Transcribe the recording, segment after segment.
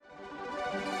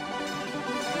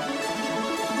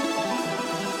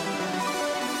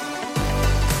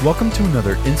Welcome to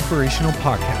another inspirational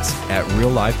podcast at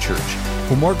Real Life Church.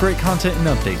 For more great content and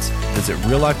updates, visit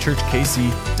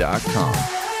reallifechurchkc.com.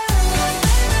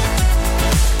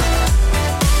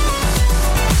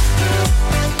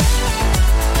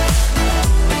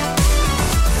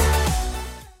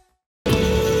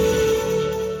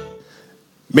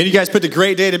 Man, you guys picked a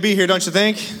great day to be here, don't you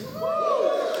think?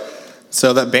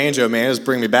 So that banjo, man, just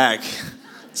bring me back.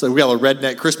 So we got a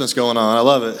redneck Christmas going on. I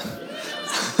love it.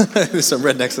 There's some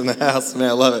rednecks in the house. Man,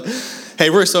 I love it. Hey,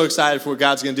 we're so excited for what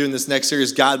God's going to do in this next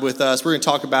series, God With Us. We're going to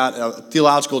talk about a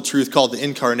theological truth called the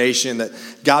incarnation, that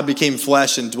God became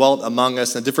flesh and dwelt among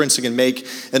us, and the difference it can make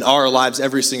in our lives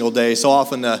every single day. So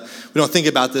often we don't think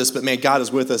about this, but man, God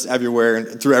is with us everywhere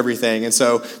and through everything. And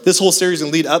so this whole series is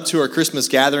going to lead up to our Christmas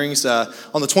gatherings.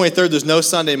 On the 23rd, there's no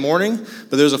Sunday morning,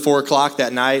 but there's a 4 o'clock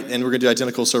that night, and we're going to do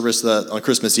identical service on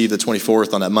Christmas Eve, the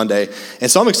 24th, on that Monday.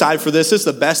 And so I'm excited for this. This is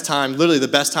the best time, literally the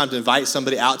best time to invite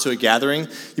somebody out to a gathering.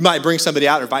 You might bring somebody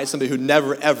out or invite somebody who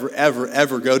never,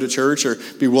 ever go to church or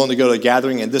be willing to go to a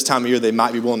gathering, and this time of year they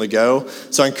might be willing to go.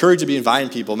 So I encourage you to be inviting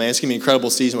people, man. It's going to be an incredible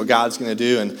season what God's going to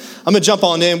do. And I'm going to jump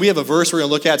on in. We have a verse we're going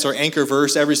to look at. It's our anchor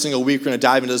verse. Every single week we're going to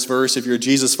dive into this verse. If you're a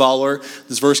Jesus follower,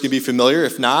 this verse can be familiar.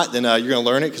 If not, then you're going to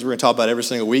learn it because we're going to talk about it every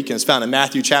single week. And it's found in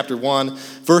Matthew chapter 1,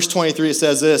 verse 23. It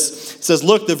says this. It says,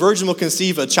 "Look, the virgin will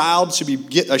conceive a child.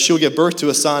 She'll give birth to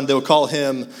a son. They will call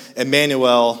him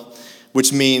Emmanuel,"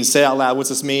 which means, say out loud, what's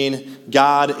this mean?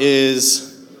 God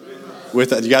is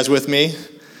with us. You guys with me?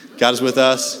 God is with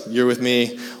us. You're with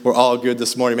me. We're all good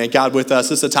this morning, man. God with us.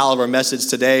 This is the title of our message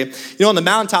today. You know, on the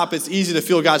mountaintop, it's easy to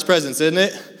feel God's presence, isn't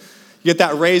it? You get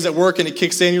that raise at work and it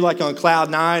kicks in. You're like on cloud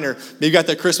 9, or maybe you got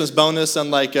that Christmas bonus on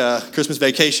like Christmas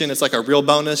vacation. It's like a real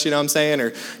bonus, you know what I'm saying?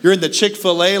 Or you're in the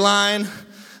Chick-fil-A line,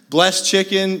 blessed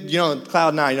chicken, you know,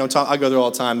 cloud 9. You know, I go there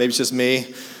all the time. Maybe it's just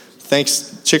me.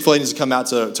 Thanks. Chick-fil-A needs to come out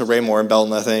to Raymore and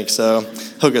Belton, I think. So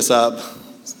hook us up.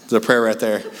 There's a prayer right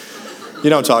there. You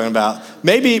know what I'm talking about.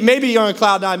 Maybe you're on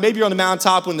cloud 9. Maybe you're on the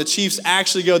mountaintop when the Chiefs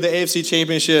actually go to the AFC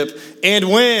Championship and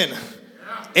win. Yeah.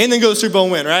 And then go to the Super Bowl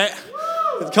and win, right?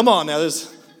 Woo! Come on now.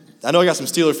 I know I got some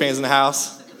Steeler fans in the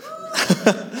house.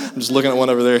 I'm just looking at one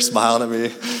over there smiling at me.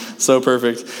 So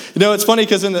perfect. You know, it's funny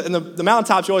because in the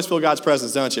mountaintops, you always feel God's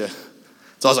presence, don't you?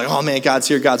 So I was like, oh man, God's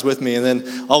here, God's with me. And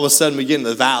then all of a sudden we get in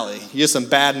the valley. You get some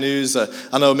bad news.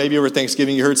 I know maybe over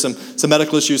Thanksgiving you heard some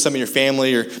medical issues, some in your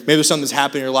family, or maybe there's something that's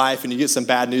happened in your life and you get some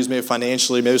bad news, maybe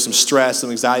financially, maybe some stress,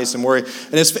 some anxiety, some worry.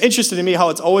 And it's interesting to me how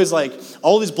it's always like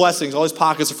all these blessings, all these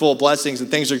pockets are full of blessings and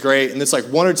things are great. And it's like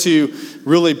one or two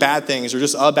really bad things or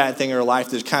just a bad thing in our life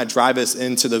that kind of drive us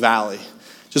into the valley.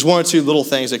 Just one or two little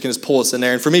things that can just pull us in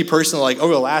there. And for me personally, like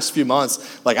over the last few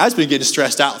months, like I've just been getting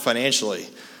stressed out financially.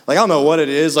 Like, I don't know what it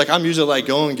is. Like, I'm usually, like,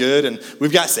 going good, and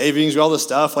we've got savings, all this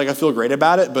stuff. Like, I feel great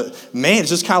about it. But, man, it's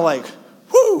just kind of like,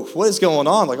 whoo, what is going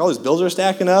on? Like, all these bills are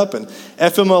stacking up, and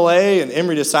FMLA and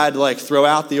Emory decided to, like, throw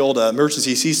out the old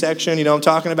emergency C-section. You know what I'm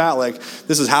talking about? Like,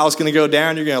 this is how it's going to go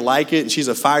down. You're going to like it. And she's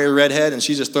a fiery redhead, and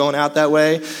she's just throwing out that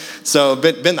way. So,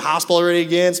 been in the hospital already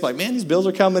again. It's like, man, these bills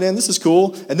are coming in. This is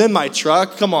cool. And then my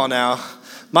truck, come on now.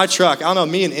 My truck, I don't know,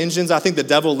 me and engines, I think the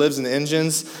devil lives in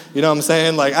engines. You know what I'm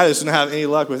saying? Like, I just don't have any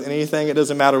luck with anything. It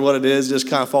doesn't matter what it is. It just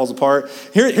kind of falls apart.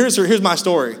 Here's my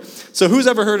story. So who's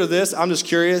ever heard of this? I'm just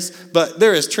curious. But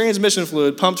there is transmission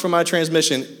fluid pumped from my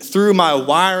transmission through my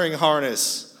wiring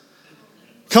harness.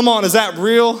 Come on, is that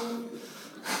real?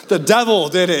 The devil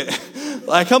did it.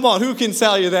 Like, come on, who can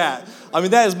tell you that? I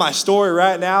mean, that is my story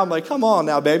right now. I'm like, come on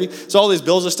now, baby. So all these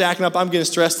bills are stacking up. I'm getting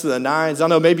stressed to the nines. I don't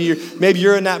know, maybe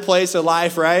you're in that place of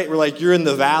life, right? Where like you're in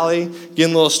the valley,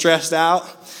 getting a little stressed out.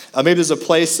 Maybe there's a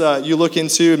place you look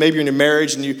into. Maybe you're in a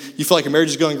marriage and you feel like your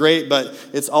marriage is going great, but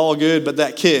it's all good. But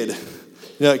that kid,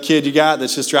 that kid you got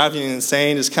that's just driving you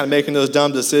insane, just kind of making those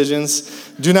dumb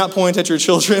decisions. Do not point at your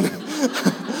children.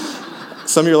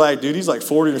 Some of you are like, dude, he's like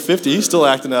 40 or 50. He's still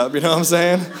acting up. You know what I'm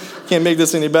saying? Can't make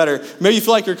this any better. Maybe you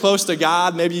feel like you're close to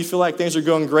God. Maybe you feel like things are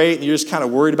going great and you're just kind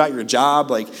of worried about your job.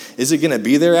 Like, is it going to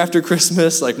be there after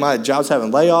Christmas? Like, my job's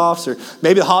having layoffs. Or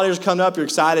maybe the holidays are coming up. You're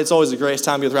excited. It's always the greatest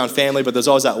time to be around family, but there's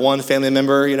always that one family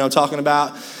member, you know what I'm talking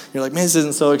about? You're like, man, this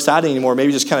isn't so exciting anymore.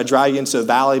 Maybe just kind of drag you into the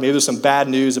valley. Maybe there's some bad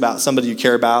news about somebody you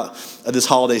care about this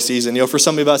holiday season. You know, for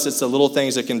some of us, it's the little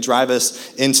things that can drive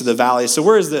us into the valley. So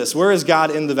where is this? Where is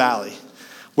God in the valley?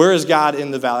 Where is God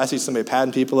in the valley? I see somebody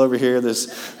patting people over here. There's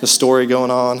the story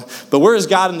going on. But where is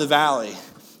God in the valley?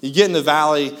 You get in the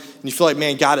valley and you feel like,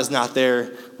 man, God is not there.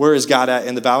 Where is God at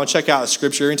in the valley? I want to check out a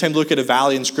scripture. Anytime you look at a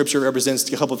valley in scripture, it represents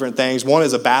a couple of different things. One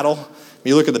is a battle. When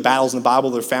you look at the battles in the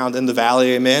Bible, they're found in the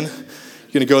valley. Amen.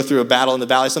 You're going to go through a battle in the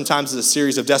valley. Sometimes it's a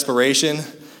series of desperation.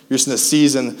 You're just in a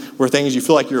season where you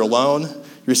feel like you're alone.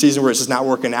 You're a season where it's just not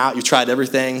working out. You've tried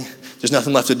everything. There's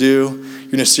nothing left to do.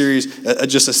 You're in a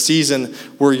just a season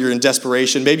where you're in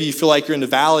desperation. Maybe you feel like you're in the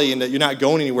valley and that you're not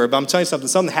going anywhere. But I'm telling you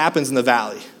something happens in the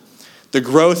valley. The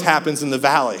growth happens in the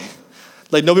valley.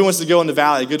 Like nobody wants to go in the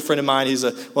valley. A good friend of mine, he's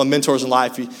one of mentors in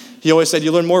life. He always said,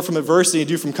 you learn more from adversity than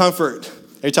you do from comfort.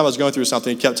 Every time I was going through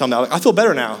something, he kept telling me, I feel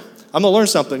better now. I'm going to learn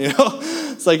something,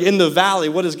 It's like in the valley,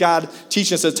 what is God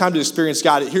teaching us? It's time to experience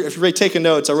God. Here, if you're ready taking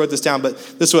notes, I wrote this down, but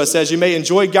this is what it says. You may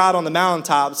enjoy God on the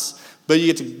mountaintops, but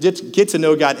you get to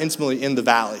know God intimately in the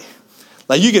valley.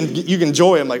 Like you can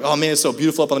enjoy him, like, oh man, it's so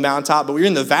beautiful up on the mountaintop, but when you're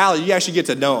in the valley, you actually get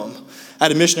to know him. I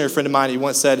had a missionary friend of mine, he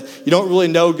once said, you don't really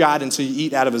know God until you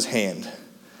eat out of his hand.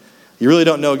 You really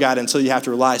don't know God until you have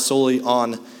to rely solely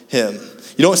on him.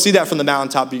 You don't see that from the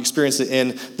mountaintop, but you experience it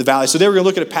in the valley. So today we're going to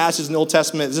look at a passage in the Old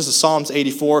Testament. This is Psalms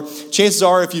 84. Chances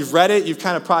are, if you've read it, you've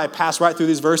kind of probably passed right through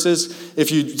these verses. If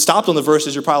you stopped on the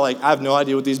verses, you're probably like, I have no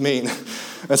idea what these mean.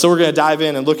 And so we're going to dive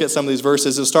in and look at some of these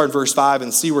verses. We'll start at verse 5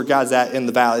 and see where God's at in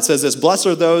the valley. It says this, blessed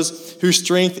are those whose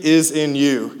strength is in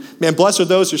you. Man, blessed are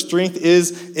those whose strength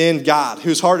is in God,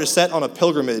 whose heart is set on a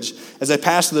pilgrimage as they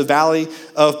pass through the valley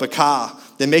of Baca.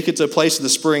 They make it to a place of the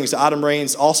springs. The autumn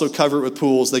rains also cover it with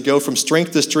pools. They go from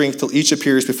strength to strength till each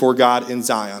appears before God in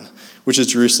Zion, which is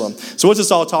Jerusalem. So what's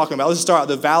this all talking about? Let's start at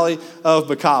the valley of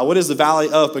Baca. What is the valley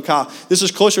of Baca? This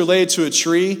is closely related to a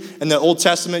tree. In the Old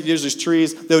Testament, there's these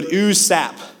trees that would ooze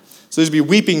sap. So there'd be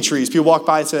weeping trees. People walk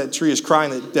by and say that tree is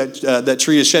crying, that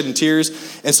tree is shedding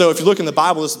tears. And so if you look in the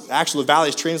Bible, the valley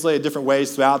is translated different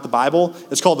ways throughout the Bible.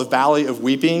 It's called the valley of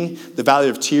weeping, the valley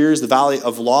of tears, the valley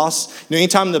of loss.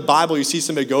 Anytime in the Bible you see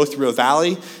somebody go through a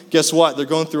valley, guess what? They're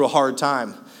going through a hard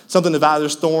time. Something in the valley,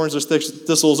 there's thorns, there's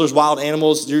thistles, there's wild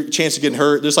animals, your chance of getting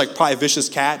hurt. There's like probably vicious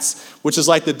cats, which is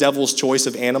like the devil's choice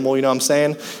of animal, you know what I'm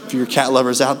saying? If you're cat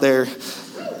lovers out there.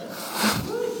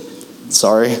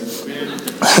 Sorry.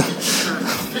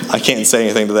 I can't say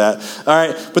anything to that. All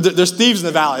right, but there's thieves in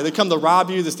the valley. They come to rob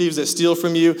you. There's thieves that steal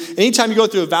from you. Anytime you go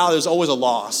through a valley, there's always a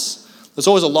loss. There's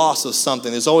always a loss of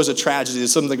something. There's always a tragedy.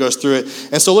 There's something that goes through it.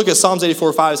 And so look at Psalms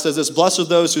 84:5. It says this, blessed are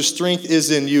those whose strength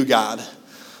is in you, God.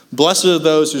 Blessed are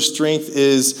those whose strength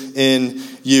is in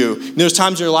you. And there's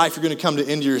times in your life you're going to come to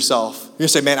the end of yourself. You're going to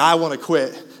say, man, I want to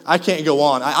quit. I can't go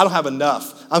on. I don't have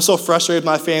enough. I'm so frustrated with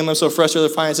my family. I'm so frustrated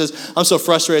with finances. I'm so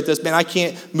frustrated with this. Man, I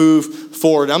can't move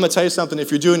forward. I'm going to tell you something. If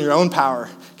you're doing your own power,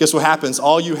 guess what happens?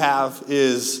 All you have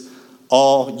is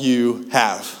all you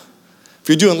have. If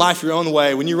you're doing life your own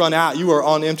way, when you run out, you are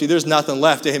on empty. There's nothing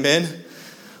left. Amen?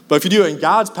 But if you do it in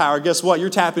God's power, guess what? You're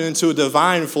tapping into a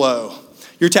divine flow.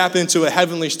 You're tapping into a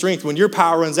heavenly strength. When your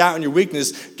power runs out and your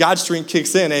weakness, God's strength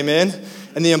kicks in. Amen?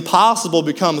 And the impossible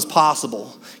becomes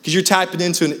possible. Because you're tapping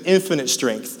into an infinite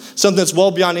strength, something that's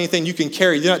well beyond anything you can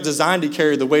carry. You're not designed to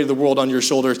carry the weight of the world on your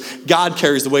shoulders. God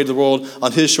carries the weight of the world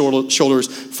on his shoulders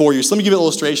for you. So let me give you an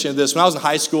illustration of this. When I was in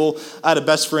high school, I had a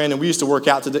best friend, and we used to work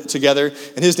out together,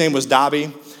 and his name was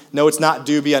Dobby. No, it's not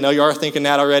Doobie. I know you are thinking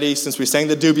that already since we sang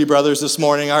the Doobie Brothers this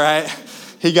morning, all right?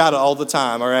 He got it all the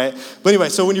time, all right? But anyway,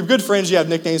 so when you're good friends, you have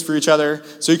nicknames for each other.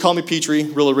 So he called me Petrie,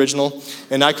 real original.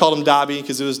 And I called him Dobby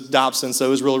because it was Dobson, so it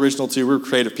was real original too. We're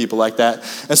creative people like that.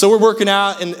 And so we're working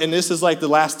out, and this is like the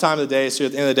last time of the day. So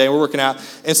at the end of the day, we're working out.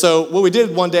 And so what we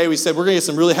did one day, we said, we're going to get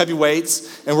some really heavy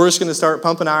weights, and we're just going to start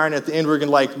pumping iron. At the end, we're going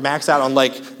to like max out on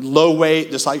like low weight,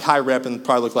 just like high rep, and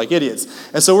probably look like idiots.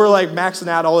 And so we're like maxing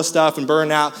out all this stuff and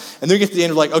burning out. And then we get to the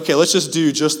end, we're like, okay, let's just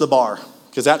do just the bar,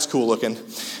 because that's cool looking.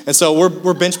 And so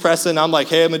we're bench pressing. I'm like,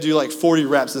 hey, I'm going to do like 40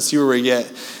 reps and see where we get.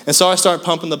 And so I start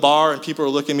pumping the bar, and people are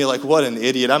looking at me like, what an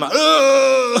idiot. I'm like,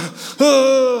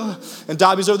 and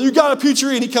Dobby's over there, you got a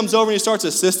Petrie? And he comes over and he starts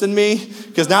assisting me,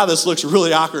 because now this looks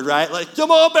really awkward, right? Like,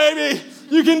 come on, baby,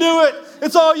 you can do it.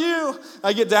 It's all you.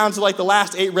 I get down to like the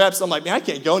last 8 reps. I'm like, man, I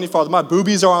can't go any farther. My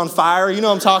boobies are on fire. You know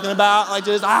what I'm talking about? Like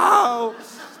just, ow.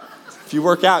 If you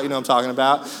work out, you know what I'm talking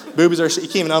about. Boobies are, you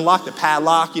can't even unlock the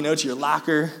padlock, to your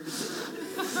locker.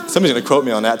 Somebody's going to quote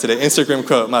me on that today. Instagram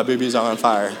quote, my boobies are on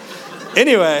fire.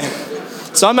 Anyway,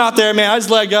 so I'm out there, man. I just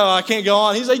let go. I can't go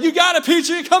on. He's like, you got it,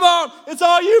 Petrie. Come on. It's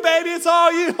all you, baby. It's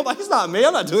all you. I'm like, it's not me.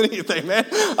 I'm not doing anything, man.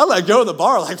 I let go of the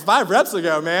bar like 5 reps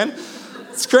ago, man.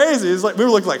 It's crazy. It's like we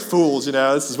were looking like fools,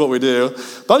 This is what we do.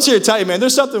 But I'm just here to tell you, man,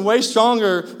 there's something way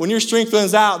stronger when your strength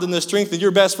runs out than the strength of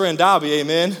your best friend, Dobby.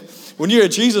 Amen. When you're a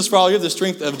Jesus follower, you're the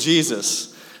strength of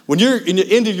Jesus. When you're in the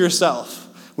end of yourself,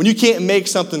 when you can't make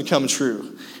something come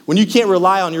true, when you can't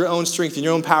rely on your own strength and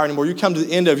your own power anymore, you come to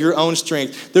the end of your own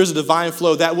strength, there's a divine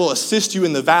flow that will assist you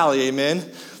in the valley, amen?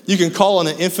 You can call on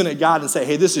an infinite God and say,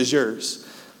 hey, this is yours.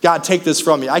 God, take this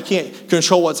from me. I can't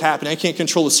control what's happening. I can't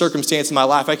control the circumstance in my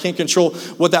life. I can't control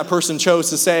what that person chose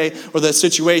to say or the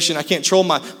situation. I can't control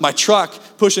my truck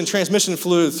pushing transmission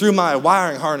fluid through my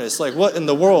wiring harness. Like, what in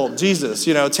the world? Jesus,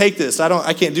 take this.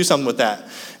 I can't do something with that.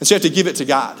 And so you have to give it to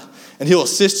God, and he'll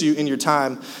assist you in your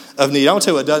time of need. I want to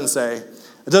tell you what it doesn't say.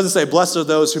 It doesn't say, blessed are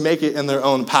those who make it in their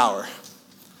own power.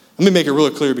 Let me make it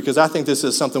really clear, because I think this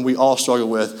is something we all struggle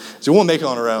with, is we won't make it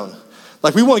on our own.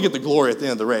 Like, we want to get the glory at the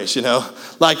end of the race,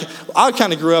 Like, I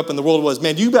kind of grew up and the world was,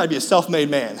 man, you better be a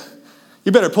self-made man.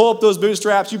 You better pull up those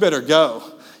bootstraps. You better go.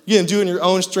 You can do it in your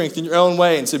own strength, in your own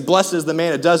way. And say, blessed is the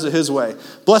man that does it his way.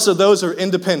 Blessed are those who are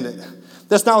independent.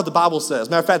 That's not what the Bible says.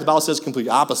 Matter of fact, the Bible says the complete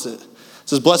opposite. It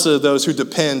says, blessed are those who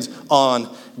depend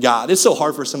on God. It's so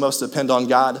hard for some of us to depend on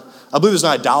God. I believe there's an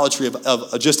idolatry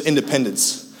of just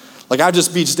independence. Like, I'll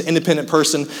just be just an independent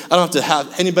person. I don't have to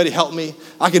have anybody help me.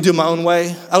 I can do it my own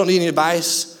way. I don't need any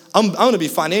advice. I'm going to be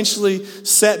financially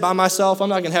set by myself. I'm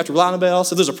not going to have to rely on anybody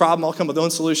else. If there's a problem, I'll come with my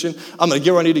own solution. I'm going to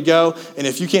get where I need to go. And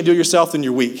if you can't do it yourself, then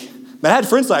you're weak. Man, I had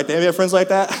friends like that. Anybody have friends like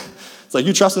that? It's like,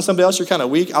 you trust in somebody else, you're kind of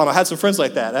weak. I don't know. I had some friends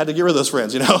like that. I had to get rid of those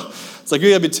friends, It's like, you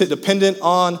got to be dependent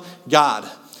on God.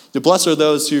 The blessed are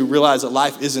those who realize that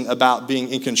life isn't about being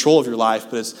in control of your life,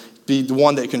 but it's be the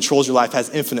one that controls your life, has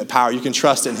infinite power. You can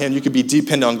trust in him. You can be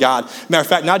dependent on God. Matter of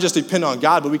fact, not just depend on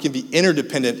God, but we can be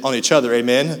interdependent on each other.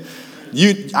 Amen.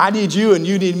 I need you and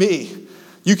you need me.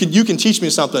 You can teach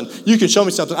me something. You can show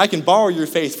me something. I can borrow your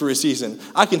faith for a season.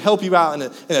 I can help you out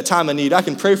in a time of need. I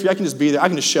can pray for you. I can just be there. I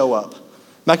can just show up.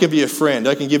 I can be a friend.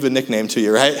 I can give a nickname to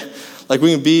you, right? Like,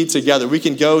 we can be together. We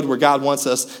can go to where God wants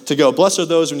us to go. Blessed are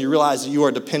those when you realize that you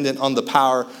are dependent on the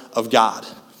power of God.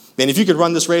 Man, if you could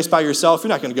run this race by yourself, you're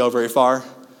not going to go very far.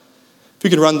 If you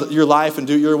can run your life and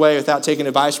do it your way without taking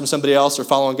advice from somebody else or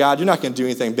following God, you're not going to do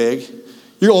anything big.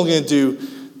 You're only going to do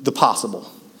the possible.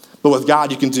 But with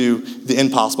God, you can do the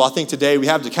impossible. I think today we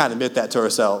have to kind of admit that to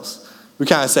ourselves. We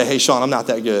kind of say, hey, Sean, I'm not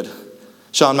that good.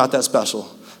 Sean, I'm not that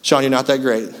special. Sean, you're not that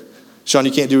great. Sean,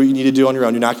 you can't do what you need to do on your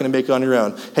own. You're not going to make it on your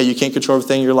own. Hey, you can't control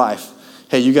everything in your life.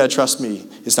 Hey, you got to trust me.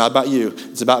 It's not about you.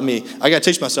 It's about me. I got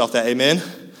to teach myself that. Amen.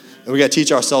 And we got to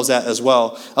teach ourselves that as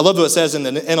well. I love what it says in the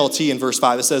NLT in verse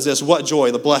 5. It says this, what joy,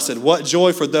 the blessed, what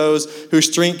joy for those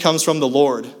whose strength comes from the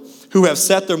Lord, who have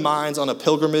set their minds on a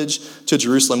pilgrimage to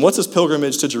Jerusalem. What's this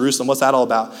pilgrimage to Jerusalem? What's that all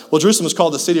about? Well, Jerusalem is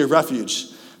called the city of refuge.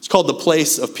 It's called the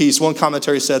place of peace. One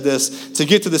commentary said this, to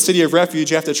get to the city of refuge,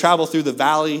 you have to travel through the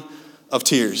valley of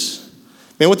tears.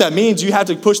 Man, what that means, you have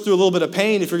to push through a little bit of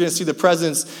pain if you're going to see the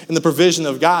presence and the provision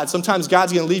of God. Sometimes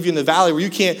God's going to leave you in the valley where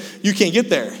you can't get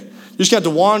there. You just have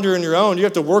to wander on your own. You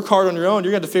have to work hard on your own.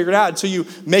 You have to figure it out until you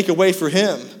make a way for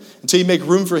him, until you make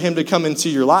room for him to come into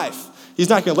your life. He's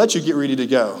not going to let you get ready to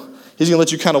go. He's going to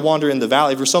let you kind of wander in the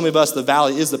valley. For some of us, the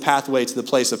valley is the pathway to the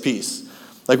place of peace.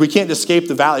 Like, we can't escape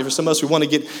the valley. For some of us, we want to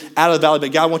get out of the valley,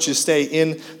 but God wants you to stay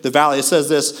in the valley. It says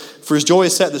this, for his joy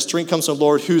is set, the strength comes from the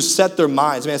Lord, who's set their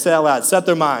minds. Man, say that out loud. Set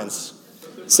their minds.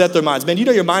 Set their minds. Man, you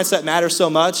know your mindset matters so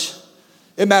much.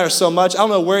 It matters so much. I don't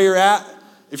know where you're at.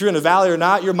 If you're in a valley or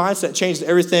not, your mindset changed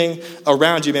everything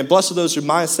around you, man. Blessed are those who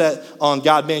mindset on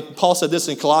God. Man, Paul said this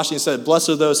in Colossians. He said, blessed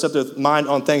are those who set their mind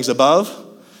on things above,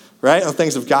 right? On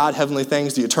things of God, heavenly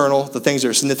things, the eternal, the things that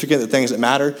are significant, the things that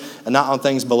matter, and not on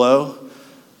things below.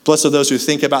 Blessed are those who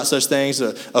think about such things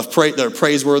that are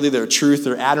praiseworthy, that are truth,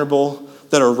 that are admirable,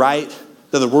 that are right,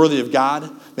 that are worthy of God.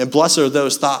 Man, blessed are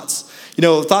those thoughts.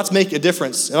 Thoughts make a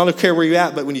difference. And I don't care where you're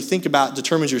at, but when you think about it,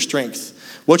 determines your strength.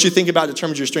 What you think about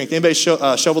determines your strength. Anybody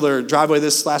shovel their driveway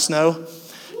this last snow?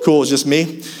 Cool, it's just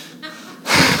me.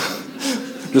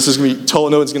 This is going to be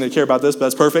total, no one's going to care about this, but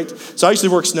that's perfect. So I used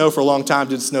to work snow for a long time,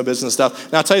 did snow business stuff.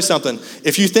 And I'll tell you something.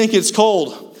 If you think it's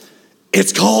cold,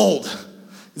 it's cold.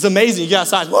 It's amazing. You get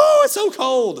outside, whoa, it's so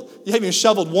cold. You haven't even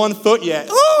shoveled 1 foot yet.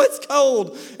 Oh, it's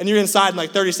cold. And you're inside in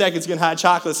like 30 seconds getting hot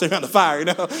chocolate sitting around the fire, and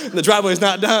the driveway's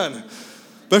not done.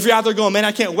 But if you're out there going, man,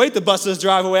 I can't wait to bust this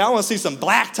driveway. I want to see some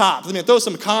blacktop. Throw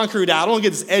some concrete out. I don't want to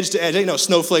get this edge to edge. Ain't no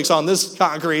snowflakes on this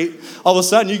concrete. All of a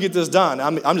sudden, you get this done.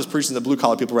 I'm just preaching to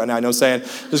blue-collar people right now, you know what I'm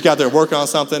saying? Just got there working on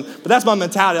something. But that's my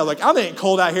mentality. I'm like, it ain't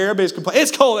cold out here. Everybody's complaining.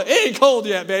 It's cold. It ain't cold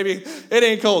yet, baby. It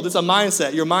ain't cold. It's a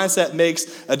mindset. Your mindset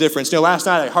makes a difference. Last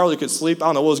night, I hardly could sleep. I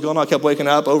don't know what was going on. I kept waking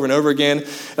up over and over again.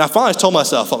 And I finally told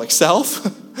myself, I'm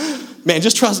like, man,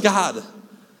 just trust God.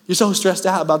 You're so stressed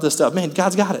out about this stuff. Man,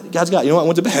 God's got it. God's got it. You know what? I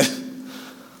went to bed.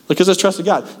 Because I trusted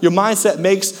God. Your mindset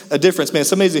makes a difference, man.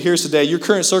 Somebody's here today. Your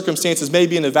current circumstances may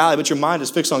be in the valley, but your mind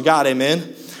is fixed on God,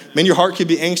 amen? Man, your heart could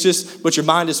be anxious, but your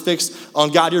mind is fixed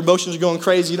on God. Your emotions are going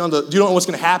crazy. You don't know what's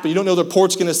going to happen. You don't know what the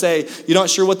report's going to say. You're not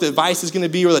sure what the advice is going to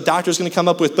be or the doctor's going to come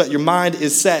up with, but your mind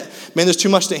is set. Man, there's too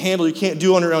much to handle. You can't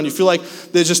do on your own. You feel like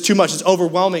there's just too much. It's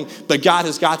overwhelming, but God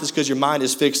has got this because your mind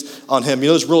is fixed on him. You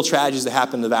know, there's real tragedies that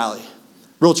happen in the valley.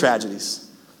 Real tragedies.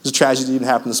 There's a tragedy that even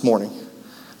happened this morning.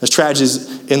 There's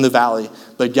tragedies in the valley,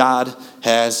 but God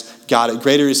has got it.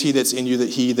 Greater is he that's in you than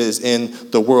he that is in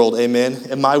the world. Amen.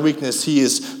 In my weakness, he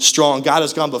is strong. God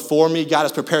has gone before me. God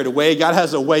has prepared a way. God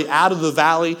has a way out of the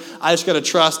valley. I just got to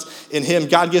trust in him.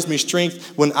 God gives me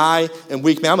strength when I am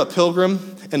weak. Man, I'm a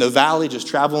pilgrim in the valley just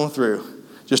traveling through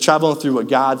what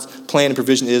God's plan and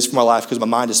provision is for my life because my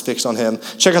mind is fixed on him.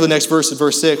 Check out the next verse,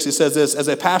 verse 6. It says this, as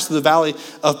I pass through the valley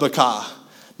of Baca.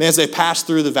 Man, as they pass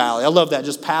through the valley. I love that,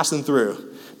 just passing through.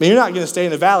 Man, you're not going to stay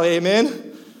in the valley,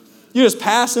 amen? You're just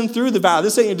passing through the valley.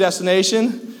 This ain't your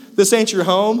destination. This ain't your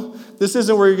home. This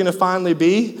isn't where you're going to finally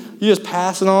be. You're just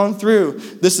passing on through.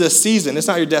 This is a season. It's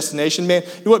not your destination, man.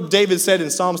 You know what David said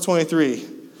in Psalms 23?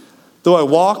 Though I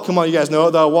walk, come on, you guys know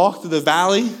it. Though I walk through the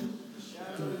valley,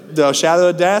 the shadow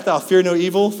of death, I'll fear no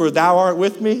evil, for thou art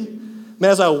with me. Man,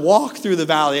 as I walk through the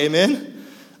valley, amen?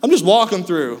 I'm just walking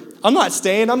through. I'm not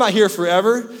staying. I'm not here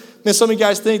forever. Man, some of you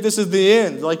guys think this is the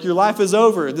end. Like your life is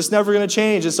over. This is never going to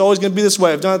change. It's always going to be this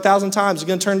way. I've done it 1,000 times. It's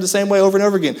going to turn the same way over and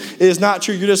over again. It is not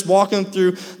true. You're just walking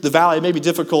through the valley. It may be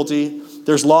difficulty.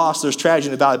 There's loss. There's tragedy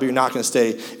in the valley, but you're not going to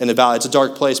stay in the valley. It's a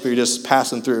dark place, but you're just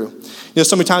passing through. You know,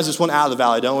 so many times we just want out of the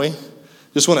valley, don't we?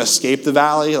 Just want to escape the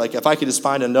valley. Like if I could just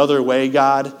find another way,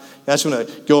 God, I just want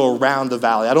to go around the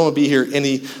valley. I don't want to be here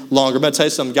any longer. I'm going to tell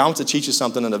you something. God wants to teach you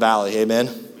something in the valley.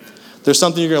 Amen. There's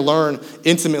something you're going to learn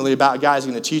intimately about God's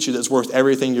going to teach you that's worth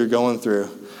everything you're going through.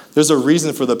 There's a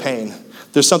reason for the pain.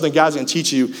 There's something God's going to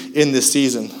teach you in this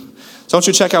season. So I want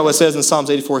you to check out what it says in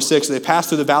Psalms 84:6. They pass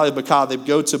through the valley of Baca. They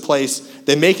go to a place,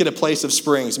 they make it a place of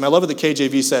springs. And I love what the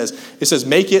KJV says. It says,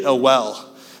 make it a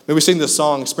well. Maybe we sing this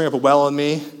song, Spring Up a Well in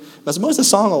Me. That's what's the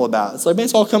song all about? It's like, man,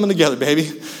 it's all coming together, baby.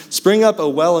 Spring up a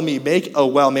well in me. Make a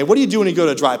well. Man, what do you do when you go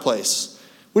to a dry place?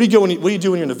 What do you do when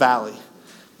you're in the valley?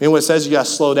 I mean, what it says, you got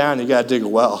to slow down and you got to dig a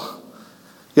well.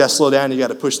 You got to slow down and you got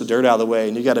to push the dirt out of the way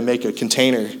and you got to make a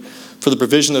container for the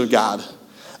provision of God.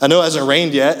 I know it hasn't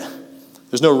rained yet.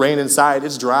 There's no rain inside.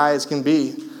 It's dry as can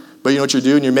be. But you know what you're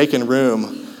doing? You're making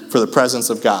room for the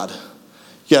presence of God.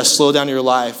 You got to slow down your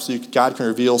life so God can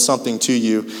reveal something to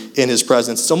you in his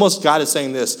presence. It's almost God is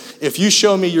saying this, if you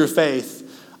show me your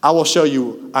faith, I will show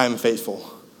you I am faithful.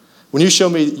 When you show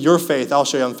me your faith, I'll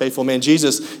show you I'm faithful. Man,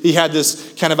 Jesus, he had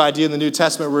this kind of idea in the New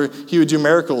Testament where he would do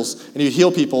miracles and he would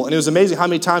heal people. And it was amazing how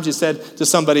many times he said to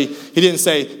somebody, he didn't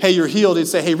say, hey, you're healed. He'd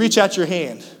say, hey, reach out your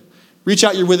hand. Reach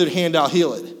out your withered hand, I'll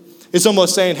heal it. It's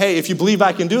almost saying, hey, if you believe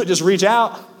I can do it, just reach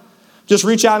out. Just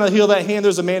reach out and I'll heal that hand.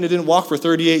 There's a man that didn't walk for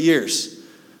 38 years.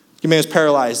 The man was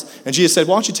paralyzed. And Jesus said,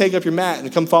 why don't you take up your mat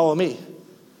and come follow me?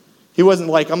 He wasn't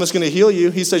like, I'm just going to heal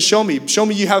you. He said, show me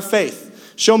you have faith.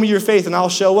 Show me your faith and I'll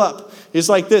show up. It's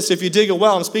like this. If you dig a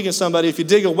well, I'm speaking to somebody, if you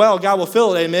dig a well, God will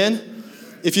fill it, amen?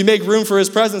 If you make room for his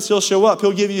presence, he'll show up.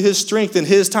 He'll give you his strength and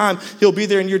his time. He'll be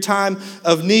there in your time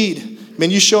of need.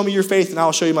 Man, you show me your faith and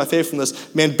I'll show you my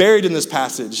faithfulness. Man, buried in this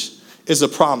passage is a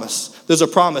promise. There's a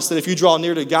promise that if you draw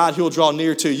near to God, he will draw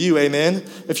near to you, amen?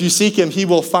 If you seek him, he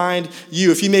will find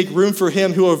you. If you make room for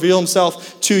him, he will reveal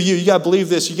himself to you. You got to believe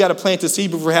this. You got to plant a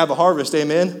seed before you have a harvest,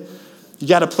 amen? You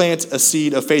got to plant a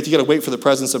seed of faith. You got to wait for the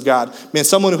presence of God. Man,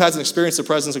 someone who hasn't experienced the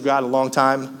presence of God in a long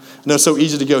time, I know it's so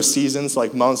easy to go seasons,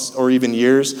 like months or even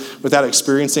years, without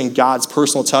experiencing God's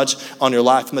personal touch on your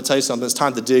life. I'm going to tell you something. It's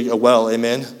time to dig a well,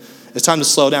 amen? It's time to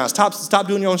slow down. Stop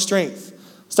doing your own strength.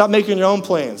 Stop making your own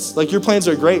plans. Like, your plans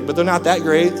are great, but they're not that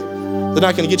great. They're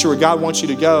not going to get you where God wants you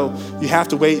to go. You have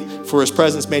to wait for his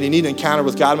presence, man. You need an encounter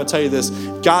with God. I'm going to tell you this.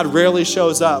 God rarely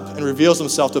shows up and reveals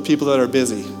himself to people that are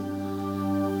busy.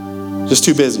 Just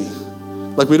too busy.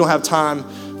 Like, we don't have time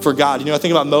for God. You know, I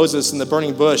think about Moses in the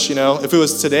burning bush, you know. If it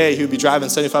was today, he would be driving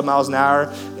 75 miles an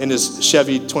hour in his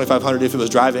Chevy 2500 if it was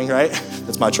driving, right?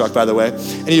 That's my truck, by the way.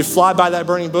 And he'd fly by that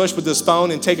burning bush with his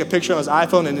phone and take a picture on his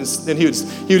iPhone, and then he would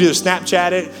either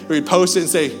Snapchat it or he'd post it and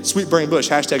say, sweet burning bush,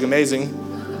 #amazing. You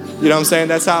know what I'm saying?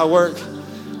 That's how it worked.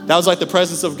 That was like the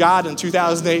presence of God in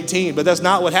 2018, but that's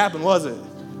not what happened, was it?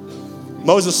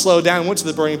 Moses slowed down and went to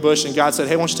the burning bush, and God said,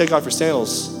 hey, why don't you take off your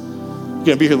sandals? You're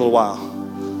going to be here a little while.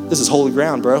 This is holy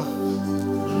ground, bro.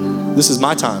 This is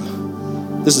my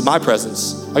time. This is my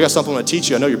presence. I got something I want to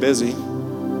teach you. I know you're busy.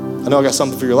 I know I got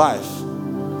something for your life.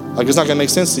 Like, it's not going to make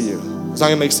sense to you. It's not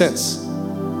going to make sense.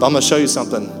 But I'm going to show you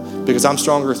something because I'm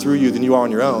stronger through you than you are on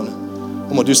your own. I'm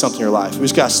going to do something in your life. We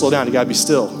just got to slow down. You got to be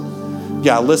still. You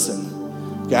got to listen.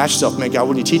 You got to ask yourself, man, God,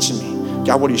 what are you teaching me?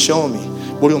 God, what are you showing me?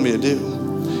 What do you want me to do?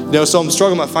 So I'm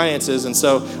struggling with my finances, and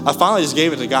so I finally just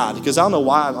gave it to God, because I don't know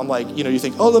why I'm like, you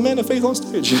think, oh, the man of faith on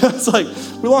stage. It's like,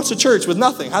 we launched a church with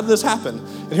nothing. How did this happen?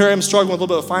 And here I am struggling with a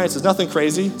little bit of finances. Nothing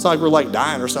crazy. It's not like we're like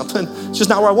dying or something. It's just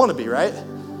not where I want to be, right?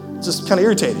 It's just kind of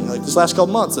irritating, like this last couple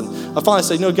months. And I finally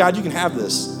said, God, you can have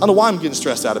this. I don't know why I'm getting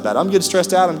stressed out about it. I'm getting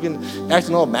stressed out. I'm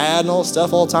acting all mad and all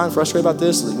stuff all the time, frustrated about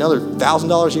this. Like another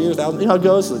 $1,000 a year, you know how it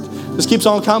goes. It just keeps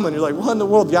on coming. You're like, what in the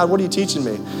world, God, what are you teaching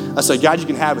me? I said, God, you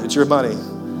can have it. It's your money.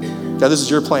 God, this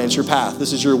is your plan, it's your path,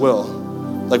 this is your will.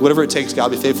 Like whatever it takes, God,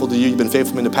 be faithful to you. You've been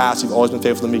faithful to me in the past, you've always been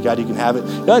faithful to me. God, you can have it.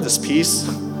 Like this peace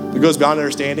that goes beyond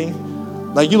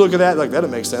understanding. Like you look at that, like that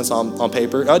doesn't make sense on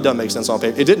paper. It doesn't make sense on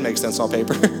paper. It didn't make sense on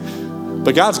paper.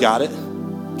 But God's got it.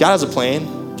 God has a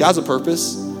plan. God has a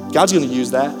purpose. God's going to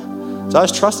use that. So I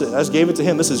just trusted it. I just gave it to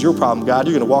him. This is your problem, God.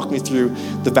 You're going to walk me through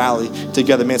the valley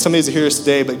together. Man, some of you are here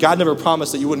today, but God never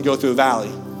promised that you wouldn't go through a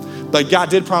valley. But God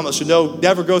did promise you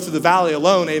never go through the valley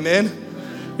alone,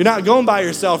 amen? You're not going by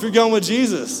yourself, you're going with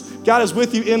Jesus. God is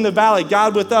with you in the valley.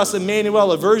 God with us,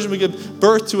 Emmanuel, a virgin. We give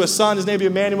birth to a son. His name be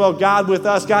Emmanuel. God with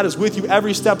us. God is with you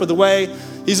every step of the way.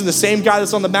 He's in the same God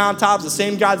that's on the mountaintops, the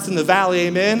same God that's in the valley,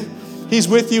 amen? He's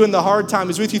with you in the hard time.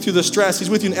 He's with you through the stress. He's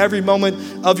with you in every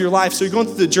moment of your life. So you're going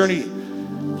through the journey.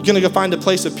 You're going to go find a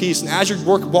place of peace. And as you're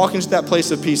walking to that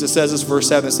place of peace, it says this, verse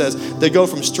 7, it says, they go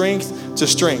from strength to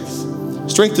strength.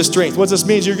 Strength to strength. What this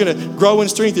means, you're going to grow in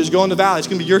strength as you go in the valley. It's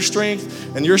going to be your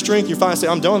strength and your strength. You finally say,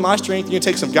 I'm done with my strength. You're going to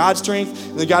take some God's strength,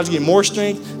 and then God's going to give you more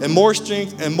strength and more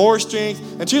strength and more strength.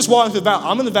 And you're just walking through the valley.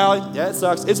 I'm in the valley. Yeah, it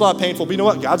sucks. It's a lot painful. But you know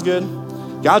what? God's good.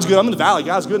 God's good. I'm in the valley.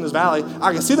 God's good in this valley.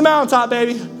 I can see the mountaintop,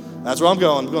 baby. That's where I'm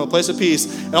going. I'm going to a place of peace.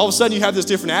 And all of a sudden, you have this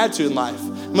different attitude in life.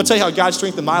 I'm going to tell you how God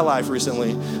strengthened my life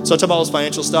recently. So I talk about all this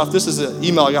financial stuff. This is an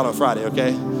email I got on Friday, okay?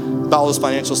 About all this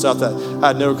financial stuff that I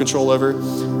had no control over.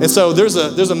 And so there's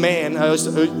a man, I used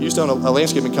to own a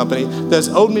landscaping company, that's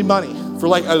owed me money for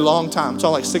like a long time. I'm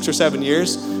talking like 6 or 7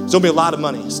 years. He's owed me a lot of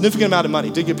money, significant amount of money.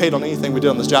 Didn't get paid on anything we did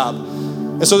on this job.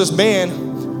 And so this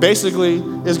man basically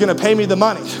is going to pay me the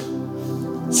money.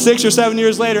 6 or 7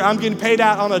 years later, I'm getting paid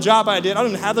out on a job I did. I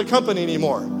don't even have the company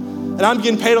anymore. And I'm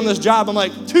getting paid on this job. I'm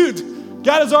like, dude,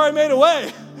 God has already made a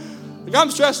way. Like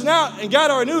I'm stressing out, and God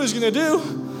already knew what he was going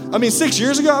to do. 6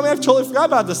 years ago, I totally forgot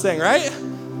about this thing, right?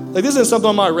 Like this isn't something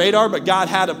on my radar, but God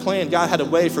had a plan. God had a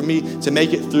way for me to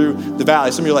make it through the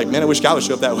valley. Some of you are like, man, I wish God would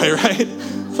show up that way, right?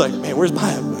 It's like, man, where's my,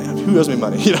 who owes me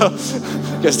money? You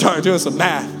guys started doing some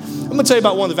math. I'm going to tell you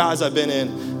about one of the valleys I've been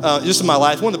in just in my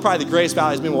life. One of probably the greatest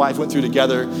valleys me and my wife went through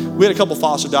together. We had a couple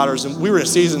foster daughters, and we were in a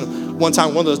season one time,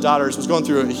 one of those daughters was going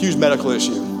through a huge medical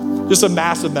issue, just a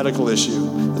massive medical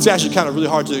issue. It's actually kind of really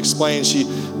hard to explain. She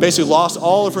basically lost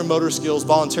all of her motor skills,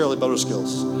 voluntarily motor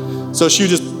skills. So she would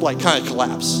just like kind of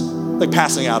collapse, like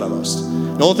passing out almost.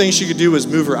 The only thing she could do was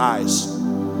move her eyes.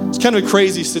 It's kind of a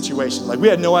crazy situation. Like we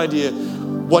had no idea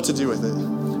what to do with it.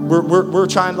 We're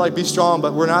trying to like be strong,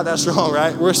 but we're not that strong,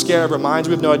 right? We're scared of our minds.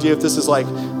 We have no idea if this is like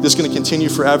this going to continue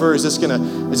forever. Is this going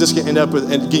to end up with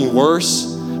getting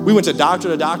worse? We went to doctor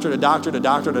to doctor to doctor to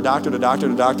doctor to doctor to doctor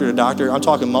to doctor to doctor. I'm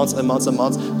talking months and months and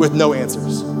months with no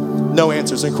answers. No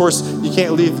answers. And of course, you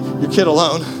can't leave your kid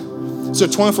alone. So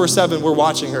 24/7, we're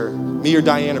watching her. Me or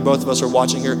Diane or both of us are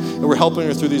watching her, and we're helping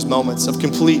her through these moments of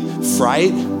complete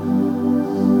fright.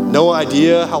 No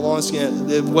idea how long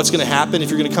what's gonna happen, if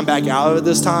you're gonna come back out of it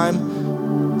this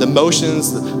time. The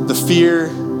emotions, the fear,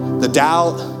 the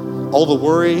doubt, all the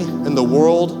worry in the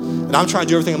world. And I'm trying to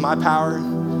do everything in my power.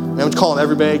 And I'm calling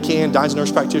everybody I can. Diane's a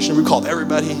nurse practitioner. We called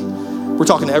everybody. We're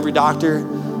talking to every doctor.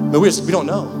 But we don't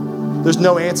know. There's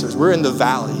no answers. We're in the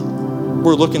valley.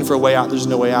 We're looking for a way out. There's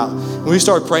no way out. And we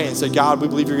started praying and said, God, we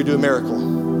believe you're gonna do a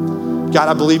miracle. God,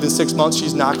 I believe in 6 months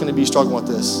she's not gonna be struggling with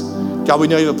this. God, we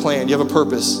know you have a plan. You have a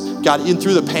purpose. God, even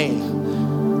through the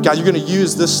pain, God, you're going to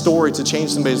use this story to change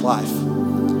somebody's life.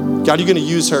 God, you're going to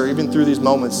use her even through these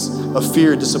moments of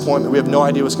fear and disappointment. We have no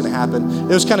idea what's going to happen.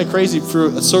 It was kind of crazy.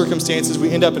 For circumstances, we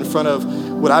end up in front of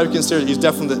what I would consider, he's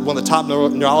definitely one of the top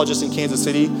neurologists in Kansas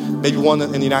City, maybe one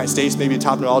in the United States, maybe a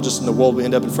top neurologist in the world. We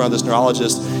end up in front of this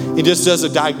neurologist. He just does a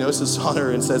diagnosis on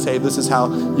her and says, hey, this is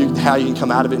how you can come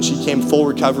out of it. And she came full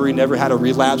recovery, never had a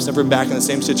relapse, never been back in the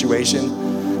same situation.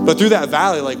 But through that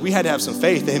valley, like we had to have some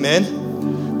faith,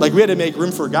 amen? Like we had to make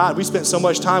room for God. We spent so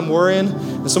much time worrying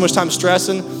and so much time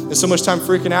stressing and so much time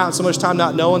freaking out and so much time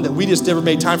not knowing that we just never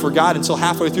made time for God until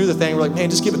halfway through the thing. We're like, man,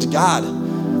 just give it to God.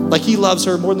 Like he loves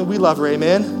her more than we love her,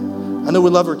 amen? I know we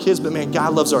love our kids, but man,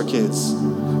 God loves our kids.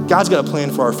 God's got a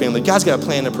plan for our family. God's got a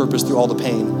plan and purpose through all the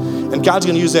pain. And God's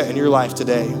gonna use that in your life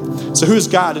today. So who's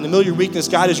God? In the middle of your weakness,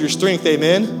 God is your strength,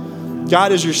 amen?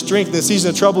 God is your strength. In the season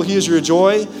of trouble, he is your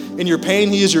joy. In your pain,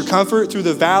 he is your comfort. Through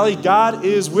the valley, God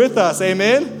is with us.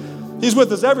 Amen? He's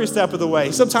with us every step of the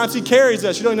way. Sometimes he carries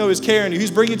us. You don't know he's carrying you. He's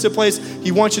bringing you to a place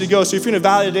he wants you to go. So if you're in a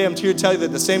valley today, I'm here to tell you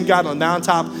that the same God on the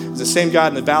mountaintop is the same God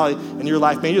in the valley in your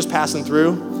life. Man, you're just passing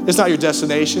through. It's not your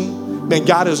destination. Man,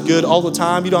 God is good all the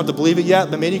time. You don't have to believe it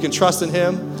yet, but man, you can trust in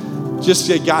him. Just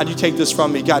say, God, you take this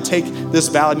from me. God, take this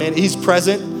valley, man. He's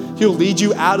present. He'll lead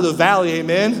you out of the valley,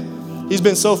 amen? He's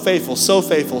been so faithful, so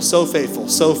faithful, so faithful,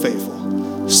 so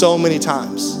faithful, so many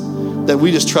times that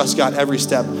we just trust God every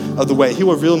step of the way. He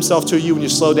will reveal himself to you when you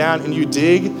slow down and you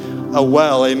dig a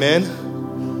well,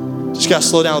 amen? Just got to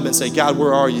slow down a little bit and say, God,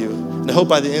 where are you? And I hope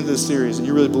by the end of the series that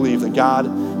you really believe that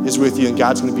God is with you and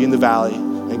God's going to be in the valley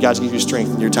and God's going to give you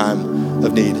strength in your time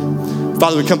of need.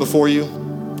 Father, we come before you.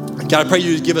 God, I pray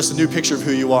you would give us a new picture of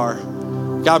who you are.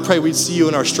 God, I pray we'd see you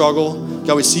in our struggle.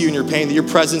 God, we see you in your pain, that your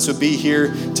presence would be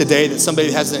here today, that somebody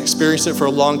that hasn't experienced it for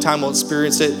a long time will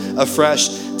experience it afresh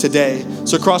today.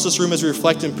 So across this room as we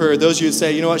reflect in prayer, those of you who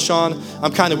say, you know what, Sean,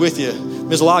 I'm kind of with you.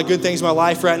 There's a lot of good things in my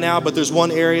life right now, but there's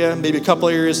one area, maybe a couple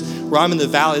areas where I'm in the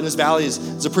valley, and this valley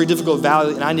is a pretty difficult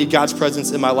valley, and I need God's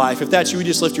presence in my life. If that's you,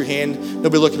 just lift your hand.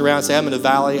 Nobody looking around and say, I'm in a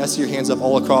valley. I see your hands up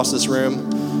all across this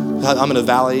room. I'm in a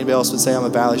valley. Anybody else would say I'm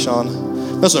in a valley, Sean?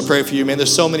 I just want to pray for you, man.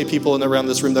 There's so many people around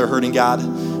this room that are hurting,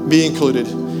 God. Be included.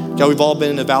 God, we've all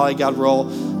been in a valley, God.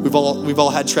 We've all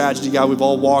had tragedy, God. We've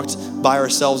all walked by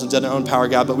ourselves and done our own power,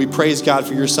 God. But we praise God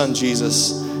for your son,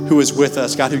 Jesus, who is with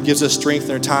us, God, who gives us strength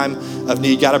in our time of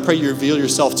need. God, I pray you reveal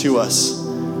yourself to us.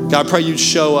 God, I pray you'd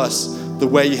show us the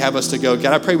way you have us to go.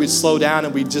 God, I pray we'd slow down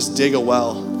and we'd just dig a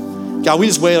well. God, we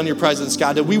just wait on your presence,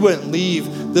 God, that we wouldn't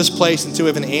leave this place until we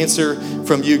have an answer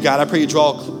from you, God. I pray you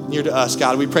draw near to us,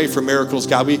 God. We pray for miracles,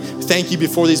 God. We thank you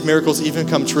before these miracles even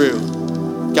come true.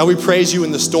 God, we praise you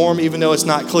in the storm, even though it's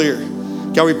not clear.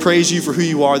 God, we praise you for who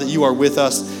you are, that you are with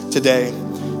us today.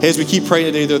 Hey, as we keep praying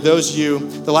today, there are those of you,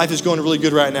 the life is going really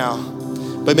good right now,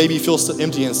 but maybe you feel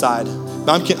empty inside.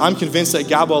 But I'm convinced that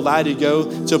God will allow you to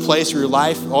go to a place where your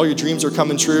life, all your dreams are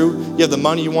coming true. You have the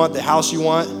money you want, the house you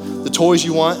want, the toys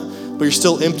you want, but you're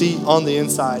still empty on the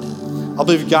inside. I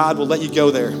believe God will let you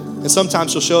go there. And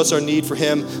sometimes he'll show us our need for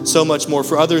him so much more.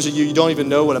 For others of you, you don't even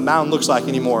know what a mountain looks like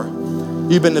anymore.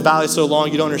 You've been in the valley so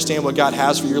long, you don't understand what God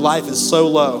has for you. Your life is so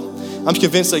low. I'm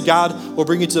convinced that God will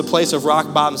bring you to the place of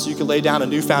rock bottom so you can lay down a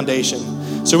new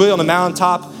foundation. So really on the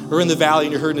mountaintop or in the valley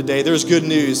and you're hurting today, there's good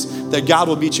news that God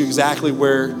will meet you exactly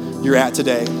where you're at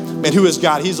today. Man, who is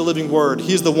God? He's the living word.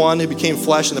 He's the one who became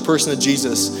flesh in the person of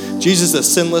Jesus. Jesus, the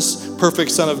sinless,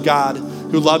 perfect Son of God,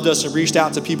 who loved us and reached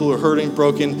out to people who are hurting,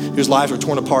 broken, whose lives were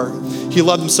torn apart. He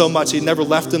loved them so much, he never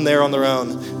left them there on their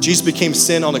own. Jesus became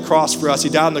sin on the cross for us. He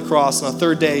died on the cross. On the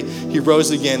third day, he rose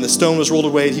again. The stone was rolled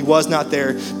away. He was not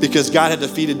there because God had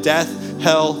defeated death,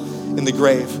 hell, and the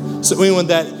grave. So anyone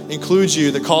that includes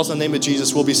you, that calls on the name of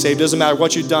Jesus, will be saved. Doesn't matter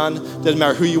what you've done. Doesn't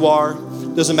matter who you are.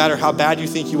 Doesn't matter how bad you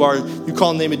think you are. You call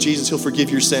on the name of Jesus, he'll forgive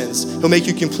your sins. He'll make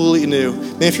you completely new.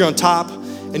 And if you're on top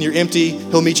and you're empty,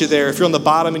 he'll meet you there. If you're on the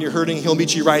bottom and you're hurting, he'll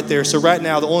meet you right there. So right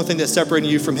now, the only thing that's separating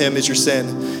you from him is your sin.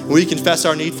 And we confess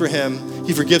our need for him.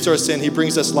 He forgives our sin. He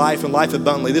brings us life and life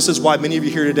abundantly. This is why many of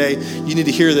you here today, you need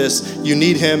to hear this. You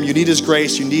need him. You need his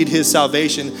grace. You need his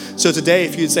salvation. So today,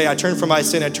 if you'd say, I turn from my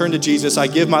sin, I turn to Jesus, I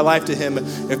give my life to him.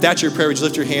 If that's your prayer, would you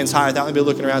lift your hands high without anybody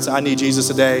looking around and say, I need Jesus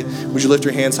today? Would you lift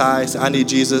your hands high? Say, I need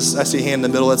Jesus. I see a hand in the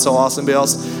middle. That's so awesome. Anybody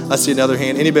else? I see another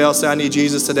hand. Anybody else say, I need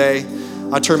Jesus today?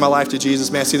 I turn my life to Jesus.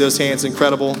 Man, I see those hands.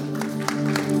 Incredible.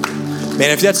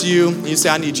 Man, if that's you, and you say,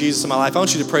 I need Jesus in my life, I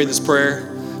want you to pray this prayer.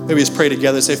 Maybe just pray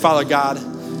together. Say, Father God,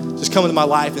 just come into my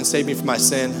life and save me from my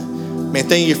sin. Man,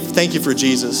 thank you for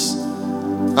Jesus.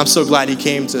 I'm so glad he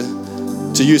came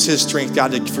to use his strength,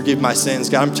 God, to forgive my sins.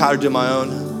 God, I'm tired of doing my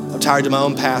own. I'm tired of doing my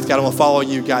own path. God, I want to follow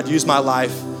you. God, use my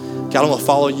life. God, I want to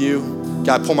follow you.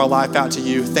 God, pour my life out to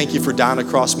you. Thank you for dying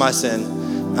across my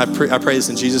sin. I pray this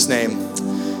in Jesus' name.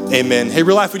 Amen. Hey,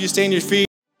 Real Life, would you stand on your feet?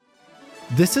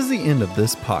 This is the end of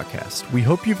this podcast. We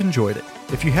hope you've enjoyed it.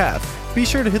 If you have, be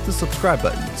sure to hit the subscribe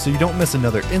button so you don't miss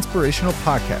another inspirational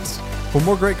podcast. For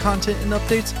more great content and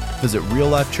updates, visit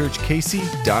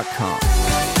reallifechurchkc.com.